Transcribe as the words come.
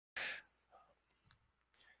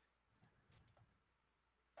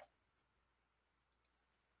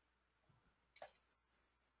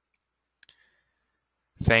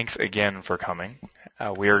Thanks again for coming.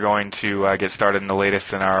 We are going to get started in the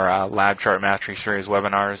latest in our LabChart Mastery series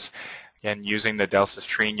webinars, again using the Delsys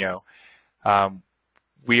Trigno.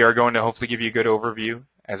 We are going to hopefully give you a good overview,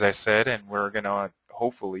 as I said, and we're going to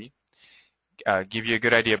hopefully give you a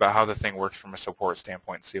good idea about how the thing works from a support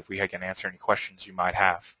standpoint and see if we can answer any questions you might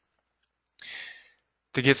have.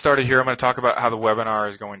 To get started here, I'm going to talk about how the webinar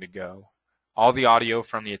is going to go. All the audio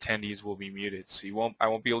from the attendees will be muted, so I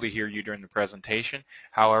won't be able to hear you during the presentation.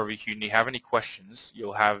 However, if you have any questions,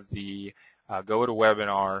 you'll have the Go to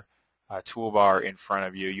Webinar toolbar in front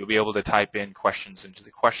of you. You'll be able to type in questions into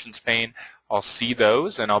the questions pane. I'll see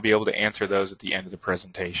those, and I'll be able to answer those at the end of the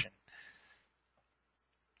presentation.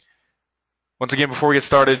 Once again, before we get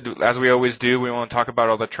started, as we always do, we want to talk about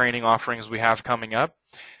all the training offerings we have coming up.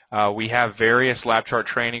 We have various LabChart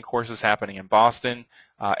training courses happening in Boston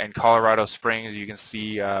and Colorado Springs. You can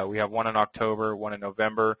see we have one in October, one in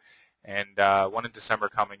November, and one in December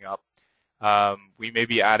coming up. We may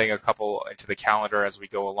be adding a couple into the calendar as we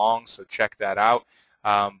go along, so check that out.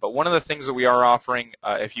 But one of the things that we are offering,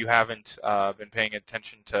 if you haven't been paying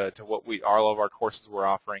attention to what all of our courses we're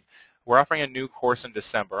offering a new course in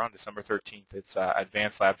December, on December 13th. It's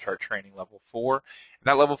Advanced LabChart Training Level 4. And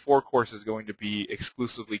that Level 4 course is going to be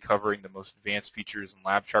exclusively covering the most advanced features in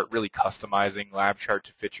LabChart, really customizing LabChart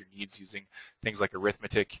to fit your needs using things like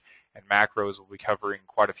arithmetic and macros. We'll be covering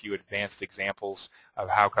quite a few advanced examples of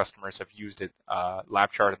how customers have used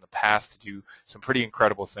LabChart in the past to do some pretty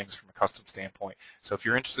incredible things from a custom standpoint. So if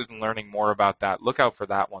you're interested in learning more about that, look out for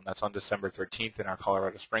that one. That's on December 13th in our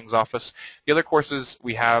Colorado Springs office. The other courses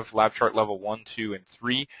we have, LabChart Level 1, 2, and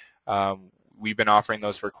 3. We've been offering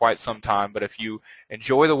those for quite some time, but if you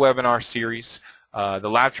enjoy the webinar series, the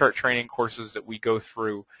LabChart training courses that we go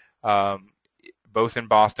through, both in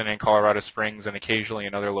Boston and Colorado Springs and occasionally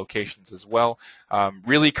in other locations as well,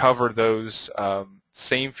 really cover those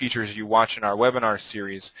same features you watch in our webinar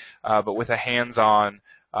series, but with a hands-on,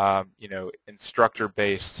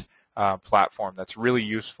 instructor-based platform that's really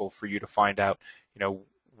useful for you to find out,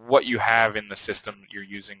 what you have in the system that you're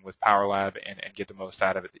using with PowerLab and get the most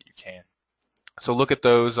out of it that you can. So look at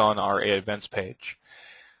those on our events page.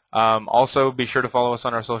 Also, be sure to follow us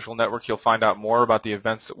on our social networks. You'll find out more about the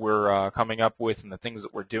events that we're coming up with and the things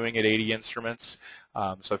that we're doing at 80 Instruments.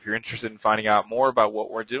 So if you're interested in finding out more about what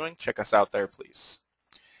we're doing, check us out there, please.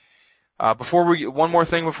 One more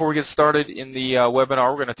thing before we get started in the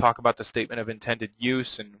webinar, we're going to talk about the statement of intended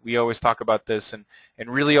use, and we always talk about this, and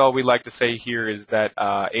really all we like to say here is that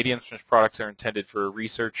 80 Instruments products are intended for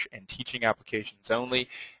research and teaching applications only,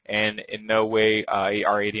 and in no way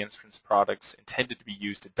are 80 Instruments products intended to be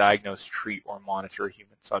used to diagnose, treat, or monitor a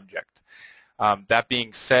human subject. That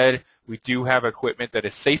being said, we do have equipment that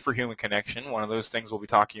is safe for human connection. One of those things we'll be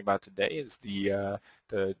talking about today is the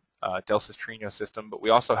Delsys Trigno system, but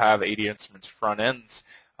we also have 80 Instruments front ends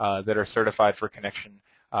that are certified for connection,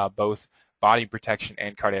 both body protection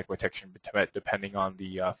and cardiac protection, depending on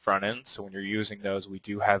the front end. So when you're using those, we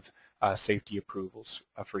do have safety approvals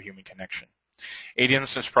for human connection. 80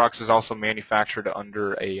 Instruments products is also manufactured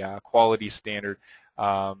under a quality standard,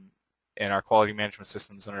 and our quality management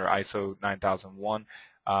systems under ISO 9001.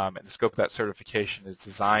 And the scope of that certification is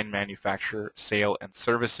design, manufacture, sale, and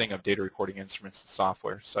servicing of data recording instruments and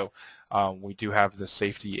software. So we do have the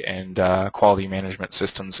safety and quality management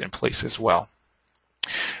systems in place as well.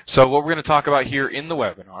 So what we're going to talk about here in the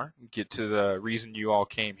webinar, get to the reason you all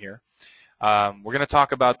came here, we're going to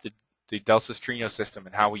talk about the Delsys Trigno system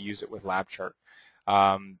and how we use it with LabChart.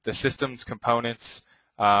 The system's components,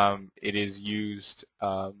 it is used.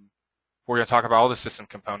 We're going to talk about all the system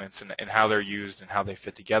components and how they're used and how they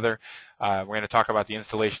fit together. We're going to talk about the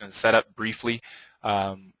installation and setup briefly,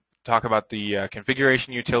 talk about the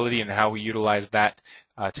configuration utility and how we utilize that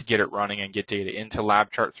to get it running and get data into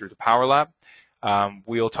LabChart through the PowerLab.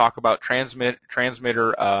 We'll talk about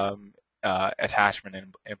transmitter attachment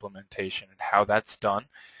and implementation and how that's done.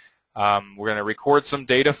 We're going to record some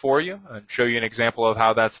data for you and show you an example of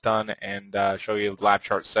how that's done and show you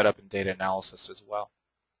LabChart setup and data analysis as well.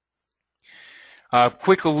 A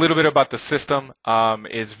little bit about the system.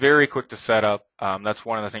 It's very quick to set up. That's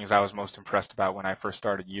one of the things I was most impressed about when I first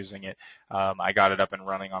started using it. I got it up and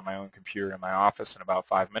running on my own computer in my office in about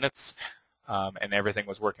 5 minutes, and everything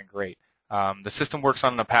was working great. The system works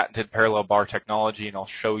on a patented parallel bar technology, and I'll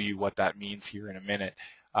show you what that means here in a minute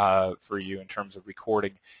for you in terms of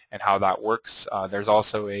recording and how that works. There's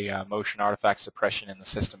also a motion artifact suppression in the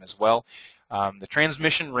system as well. The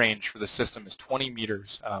transmission range for the system is 20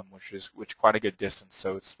 meters, which is quite a good distance.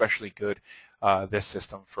 So it's especially good, this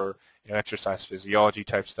system, for exercise physiology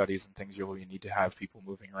type studies and things you need to have people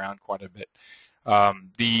moving around quite a bit.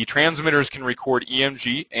 The transmitters can record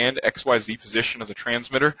EMG and XYZ position of the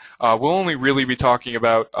transmitter. We'll only really be talking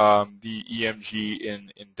about the EMG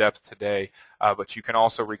in depth today, but you can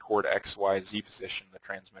also record XYZ position of the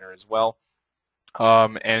transmitter as well.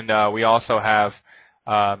 We also have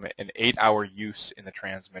an 8-hour use in the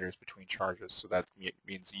transmitters between charges, so that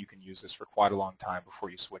means that you can use this for quite a long time before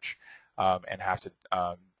you switch and have to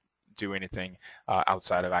do anything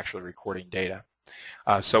outside of actually recording data.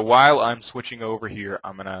 So while I'm switching over here,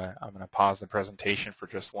 I'm gonna pause the presentation for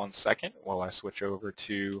just 1 second while I switch over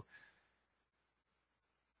to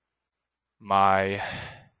my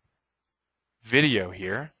video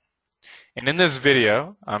here. And in this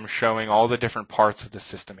video, I'm showing all the different parts of the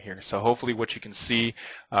system here. So hopefully what you can see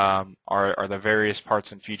are the various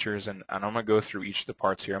parts and features, and I'm going to go through each of the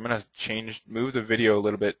parts here. I'm going to move the video a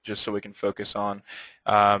little bit just so we can focus on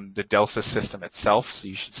the Delsys system itself. So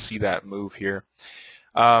you should see that move here.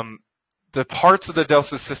 The parts of the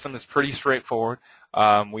Delsys system is pretty straightforward.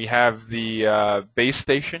 We have the base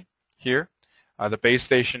station here. The base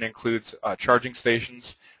station includes charging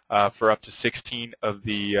stations for up to 16 of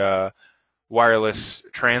the wireless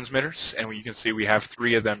transmitters, and you can see we have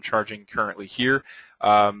 3 of them charging currently here.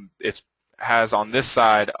 It has on this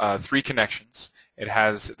side 3 connections. It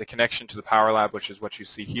has the connection to the PowerLab, which is what you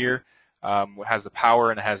see here. It has the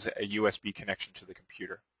power, and it has a USB connection to the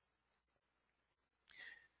computer.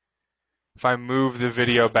 If I move the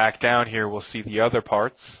video back down here, we'll see the other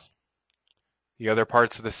parts. The other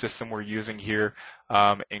parts of the system we're using here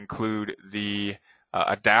include the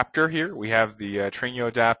adapter here. We have the Trigno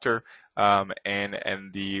adapter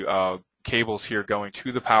and the cables here going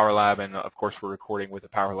to the PowerLab, and of course we're recording with the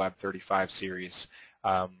PowerLab 35 series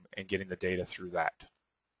and getting the data through that.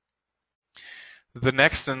 The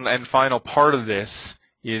next and final part of this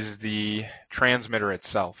is the transmitter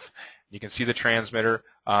itself. You can see the transmitter.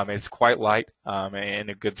 It's quite light and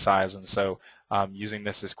a good size, and so using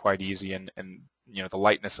this is quite easy, and you know, the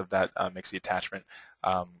lightness of that makes the attachment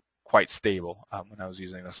quite stable. When I was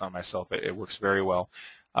using this on myself, it works very well.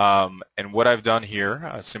 And what I've done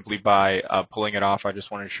here, simply by pulling it off, I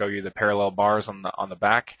just wanted to show you the parallel bars on the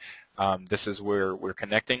back. This is where we're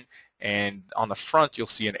connecting, and on the front you'll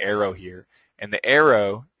see an arrow here, and the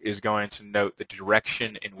arrow is going to note the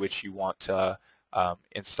direction in which you want to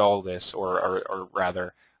install this, or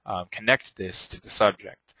rather connect this to the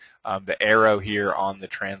subject. The arrow here on the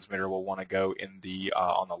transmitter will want to go in the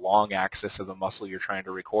on the long axis of the muscle you're trying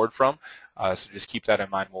to record from. So just keep that in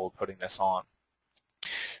mind while we're putting this on.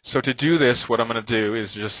 So to do this, what I'm going to do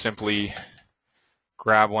is just simply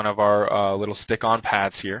grab one of our little stick-on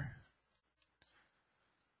pads here,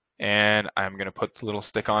 and I'm going to put the little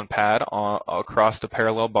stick-on pad across the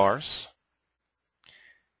parallel bars.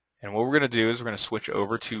 And what we're going to do is we're going to switch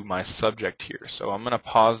over to my subject here. So I'm going to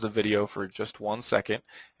pause the video for just 1 second,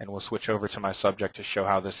 and we'll switch over to my subject to show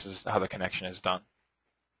how the connection is done.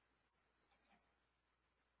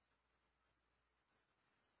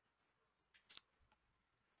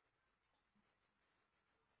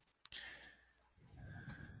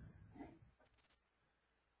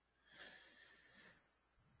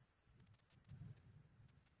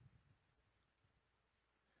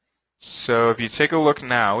 So if you take a look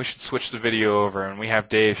now, we should switch the video over, and we have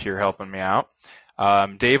Dave here helping me out.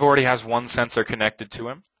 Dave already has one sensor connected to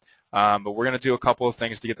him, but we're going to do a couple of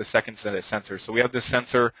things to get the second set of sensors. So we have this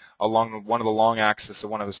sensor along one of the long axis of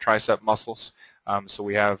one of his tricep muscles, so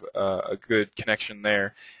we have a good connection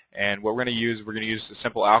there. And what we're going to use a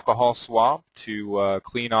simple alcohol swab to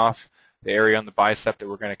clean off the area on the bicep that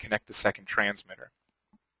we're going to connect the second transmitter.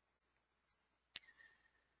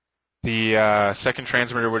 The second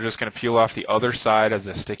transmitter, we're just going to peel off the other side of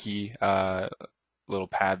the sticky little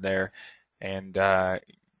pad there and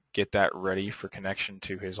get that ready for connection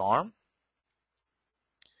to his arm.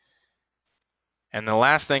 And the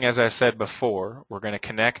last thing, as I said before, we're going to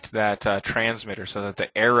connect that transmitter so that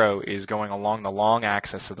the arrow is going along the long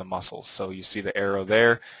axis of the muscle. So you see the arrow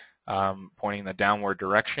there pointing in the downward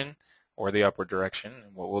direction or the upward direction.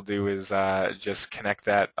 And what we'll do is just connect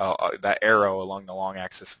that arrow along the long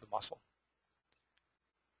axis of the muscle.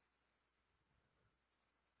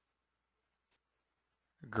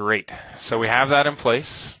 Great. So we have that in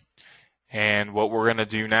place, and what we're going to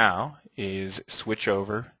do now is switch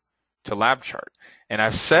over to LabChart. And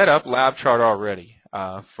I've set up LabChart already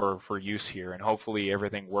for use here, and hopefully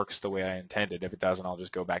everything works the way I intended. If it doesn't, I'll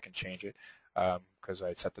just go back and change it because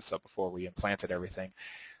I set this up before we implanted everything.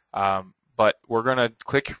 But we're going to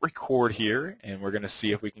click record here, and we're going to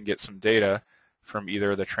see if we can get some data from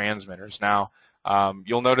either of the transmitters. Now,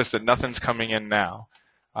 you'll notice that nothing's coming in now.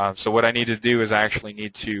 So what I need to do is I actually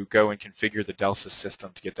need to go and configure the Delsys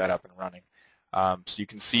system to get that up and running. So you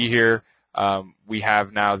can see here we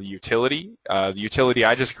have now the utility. The utility,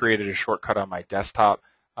 I just created a shortcut on my desktop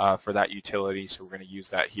for that utility, so we're going to use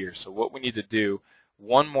that here. So what we need to do,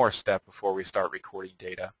 one more step before we start recording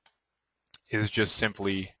data, is just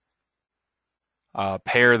simply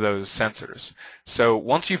pair those sensors. So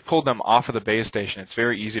once you've pulled them off of the base station, it's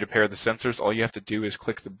very easy to pair the sensors. All you have to do is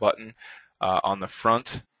click the button on the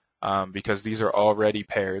front because these are already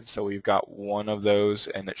paired. So we've got one of those,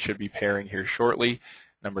 and it should be pairing here shortly.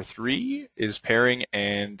 Number 3 is pairing,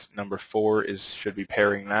 and number 4 should be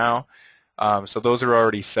pairing now. So those are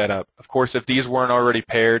already set up. Of course, if these weren't already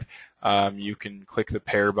paired, you can click the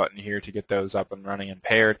pair button here to get those up and running and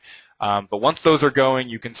paired. But once those are going,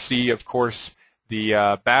 you can see, of course,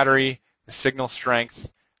 the battery, the signal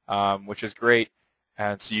strength, which is great.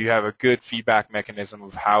 And so you have a good feedback mechanism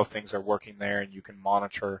of how things are working there, and you can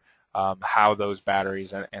monitor how those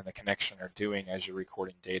batteries and the connection are doing as you're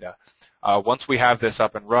recording data. Once we have this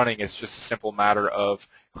up and running, it's just a simple matter of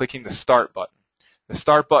clicking the Start button. The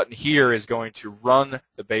Start button here is going to run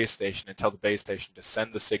the base station and tell the base station to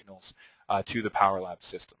send the signals to the PowerLab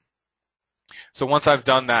system. So once I've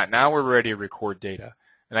done that, now we're ready to record data.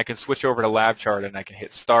 And I can switch over to LabChart and I can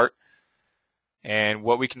hit Start. And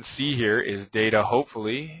what we can see here is data,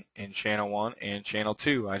 hopefully, in channel 1 and channel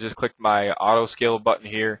 2. I just clicked my auto scale button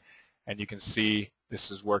here, and you can see this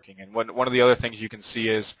is working. And one of the other things you can see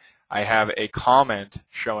is I have a comment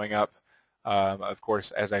showing up. Of course,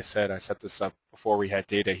 as I said, I set this up before we had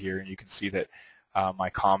data here, and you can see that my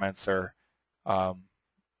comments are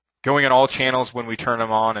going in all channels when we turn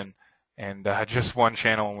them on, and just one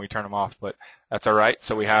channel when we turn them off. But that's all right.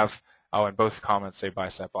 So we have, and both comments say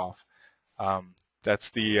bicep off. That's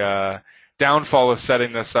the downfall of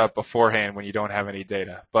setting this up beforehand when you don't have any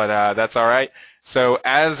data. But that's all right. So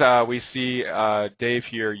as we see Dave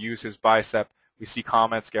here use his bicep, we see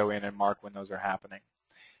comments go in and mark when those are happening.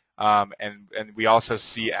 And we also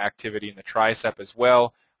see activity in the tricep as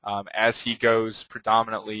well. As he goes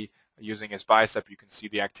predominantly using his bicep, you can see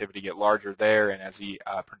the activity get larger there, and as he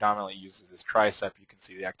predominantly uses his tricep, you can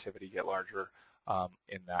see the activity get larger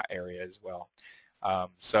in that area as well.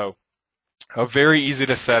 So very easy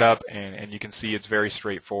to set up, and you can see it's very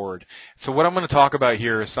straightforward. So what I'm going to talk about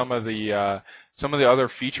here is some of the other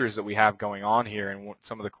features that we have going on here, and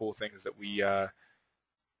some of the cool things that we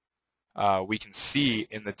can see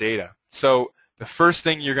in the data. So the first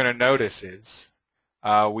thing you're going to notice is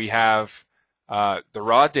we have the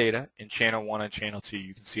raw data in channel 1 and channel 2.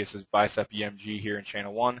 You can see it says bicep EMG here in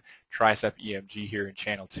channel 1, tricep EMG here in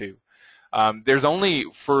channel 2. There's only,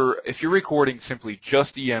 if you're recording simply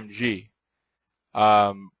just EMG,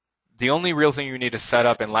 the only real thing you need to set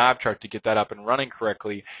up in LabChart to get that up and running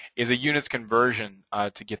correctly is a units conversion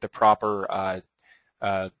to get the proper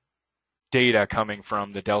data coming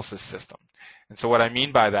from the Delsys system. And so what I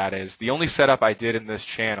mean by that is the only setup I did in this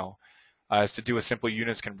channel is to do a simple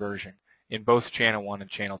units conversion in both channel 1 and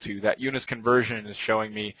channel 2. That units conversion is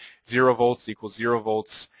showing me 0 volts equals 0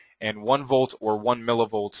 volts, and 1 volt or 1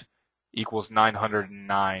 millivolt equals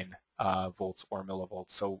 909 volts or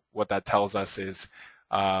millivolts. So what that tells us is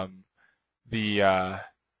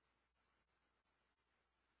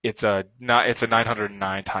it's a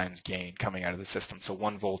 909 times gain coming out of the system. So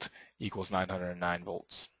 1 volt equals 909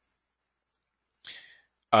 volts.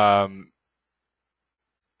 And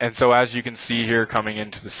so as you can see here coming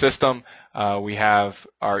into the system, we have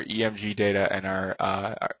our EMG data and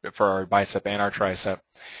for our bicep and our tricep.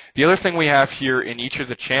 The other thing we have here in each of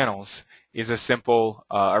the channels is a simple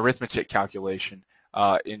arithmetic calculation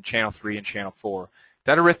in channel 3 and channel 4.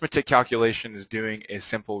 That arithmetic calculation is doing a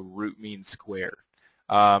simple root mean square.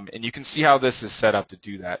 And you can see how this is set up to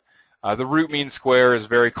do that. The root mean square is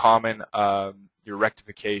very common, your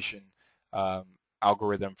rectification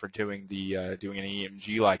algorithm for doing an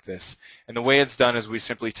EMG like this. And the way it's done is we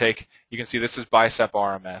simply take, you can see this is bicep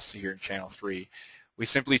RMS here in channel 3. We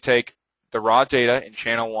simply take the raw data in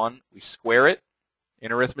channel 1, we square it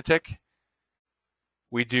in arithmetic.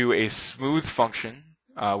 We do a smooth function,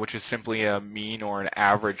 which is simply a mean or an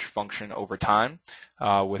average function over time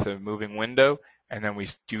with a moving window, and then we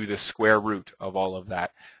do the square root of all of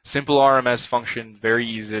that. Simple RMS function, very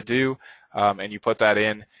easy to do, and you put that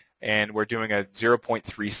in, and we're doing a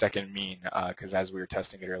 0.3 second mean because as we were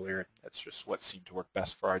testing it earlier, that's just what seemed to work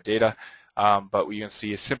best for our data. But we can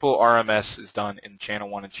see a simple RMS is done in channel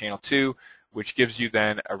 1 and channel 2, which gives you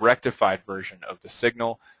then a rectified version of the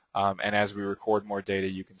signal. And as we record more data,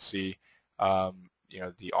 you can see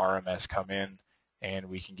the RMS come in,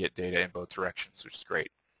 and we can get data in both directions, which is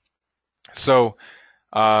great. So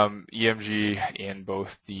EMG in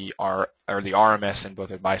both the RMS in both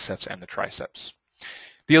the biceps and the triceps.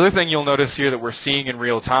 The other thing you'll notice here that we're seeing in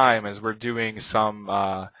real time is we're doing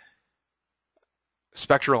some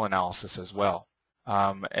spectral analysis as well.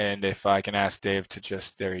 And if I can ask Dave to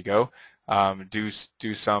just, there you go,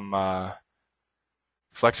 do some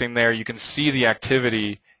flexing there, you can see the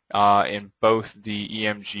activity in both the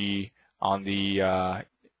EMG on the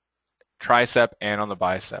tricep and on the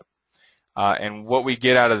bicep. And what we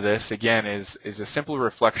get out of this, again, is a simple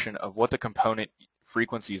reflection of what the component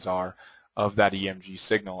frequencies are of that EMG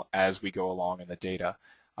signal as we go along in the data.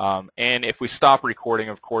 And if we stop recording,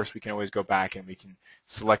 of course, we can always go back and we can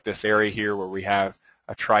select this area here where we have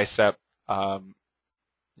a tricep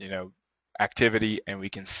activity, and we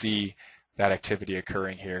can see that activity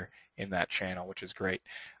occurring here in that channel, which is great.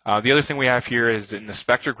 The other thing we have here is in the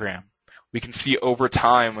spectrogram, we can see over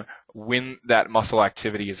time when that muscle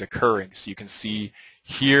activity is occurring. So you can see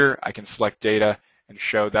here, I can select data and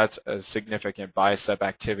show that's a significant bicep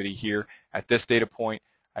activity here at this data point.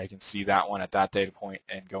 I can see that one at that data point,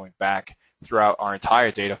 and going back throughout our entire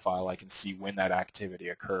data file, I can see when that activity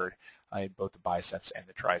occurred in both the biceps and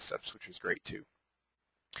the triceps, which is great too.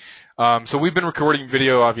 So we've been recording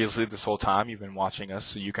video obviously this whole time. You've been watching us,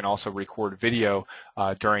 so you can also record video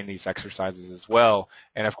during these exercises as well,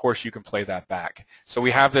 and of course you can play that back. So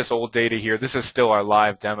we have this old data here. This is still our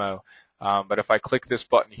live demo, but if I click this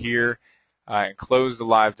button here and close the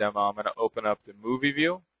live demo, I'm going to open up the movie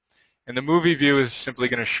view, and the movie view is simply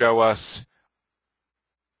going to show us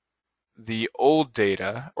the old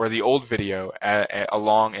data or the old video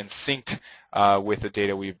along and synced with the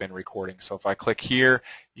data we've been recording. So if I click here,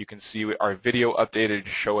 you can see our video updated to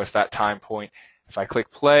show us that time point. If I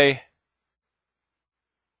click play,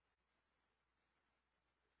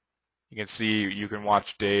 you can see, you can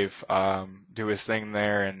watch Dave do his thing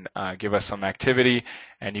there and give us some activity,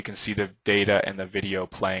 and you can see the data and the video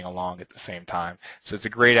playing along at the same time. So it's a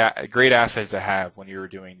great asset to have when you're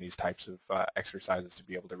doing these types of exercises, to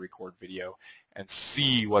be able to record video and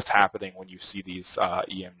see what's happening when you see these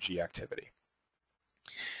EMG activity.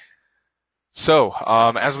 So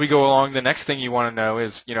as we go along, the next thing you want to know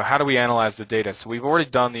is, how do we analyze the data? So we've already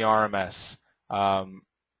done the RMS.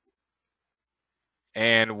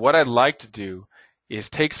 And what I'd like to do is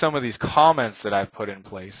take some of these comments that I've put in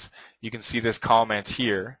place. You can see this comment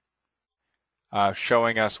here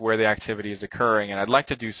showing us where the activity is occurring, and I'd like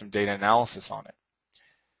to do some data analysis on it.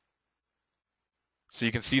 So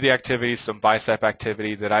you can see the activity, some bicep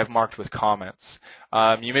activity that I've marked with comments.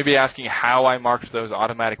 You may be asking how I marked those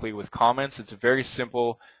automatically with comments. It's a very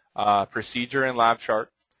simple procedure in LabChart.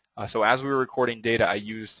 So as we were recording data, I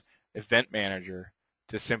used Event Manager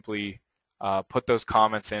to simply put those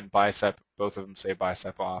comments in. Bicep, both of them say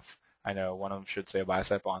bicep off. I know one of them should say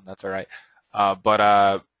bicep on, that's all right.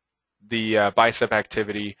 But the bicep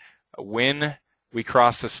activity, when we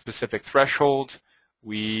crossed a specific threshold,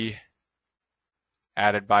 we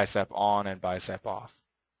added bicep on and bicep off.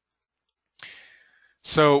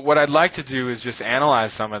 So what I'd like to do is just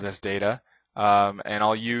analyze some of this data, and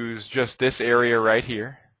I'll use just this area right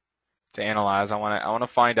here to analyze. I want to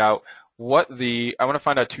find out I want to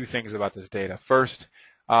find out two things about this data. First,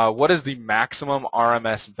 what is the maximum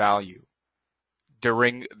RMS value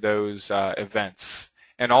during those events?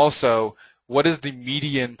 And also, what is the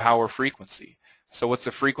median power frequency? So what's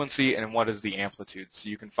the frequency and what is the amplitude? So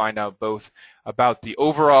you can find out both about the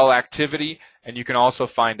overall activity, and you can also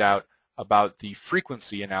find out about the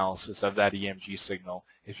frequency analysis of that EMG signal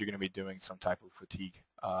if you're going to be doing some type of fatigue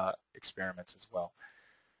experiments as well.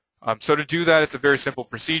 So to do that, it's a very simple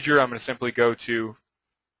procedure. I'm going to simply go to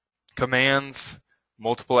Commands,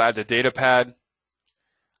 Multiple Add to Data Pad.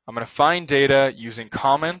 I'm going to find data using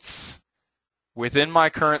comments within my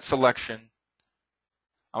current selection.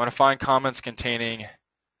 I'm going to find comments containing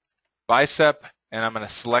bicep, and I'm going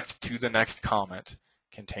to select to the next comment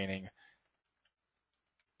containing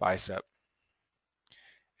bicep.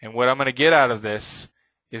 And what I'm going to get out of this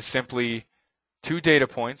is simply 2 data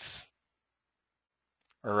points,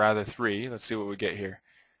 or rather 3. Let's see what we get here.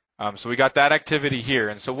 So we got that activity here.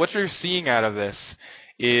 And so what you're seeing out of this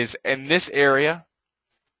is in this area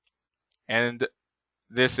and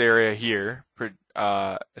this area here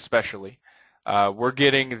especially, we're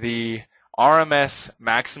getting the RMS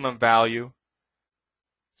maximum value.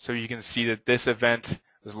 So you can see that this event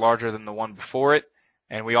is larger than the one before it.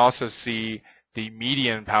 And we also see the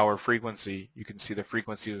median power frequency. You can see the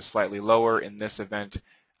frequency is slightly lower in this event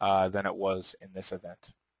than it was in this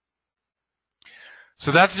event.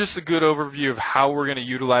 So that's just a good overview of how we're going to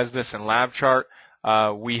utilize this in LabChart.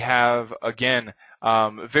 We have, again,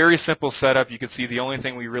 a very simple setup. You can see the only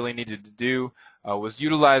thing we really needed to do was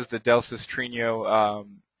utilize the Delsys Trigno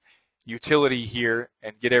utility here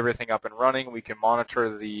and get everything up and running. We can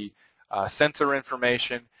monitor the sensor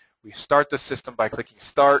information. We start the system by clicking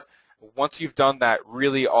Start. Once you've done that,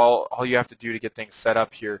 really all you have to do to get things set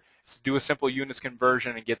up here is to do a simple units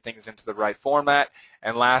conversion and get things into the right format.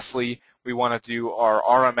 And lastly, we want to do our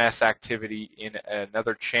RMS activity in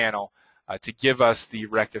another channel to give us the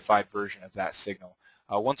rectified version of that signal.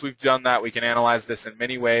 Once we've done that, we can analyze this in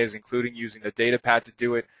many ways, including using the data pad to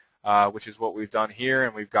do it, which is what we've done here,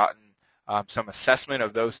 and we've gotten some assessment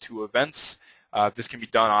of those two events. This can be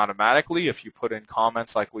done automatically if you put in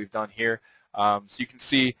comments like we've done here. So you can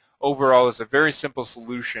see overall it's a very simple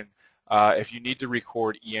solution. If you need to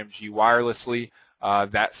record EMG wirelessly,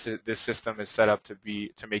 this system is set up to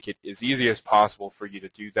make it as easy as possible for you to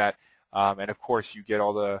do that. And of course you get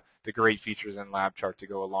all the great features in LabChart to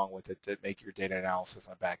go along with it to make your data analysis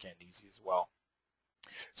on the back end easy as well.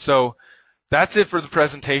 So that's it for the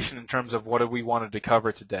presentation in terms of what we wanted to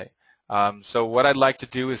cover today. So what I'd like to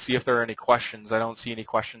do is see if there are any questions. I don't see any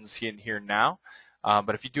questions in here now.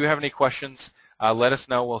 But if you do have any questions, let us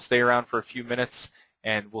know. We'll stay around for a few minutes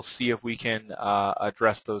and we'll see if we can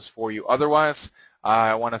address those for you. Otherwise,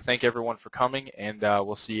 I want to thank everyone for coming, and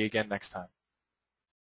we'll see you again next time.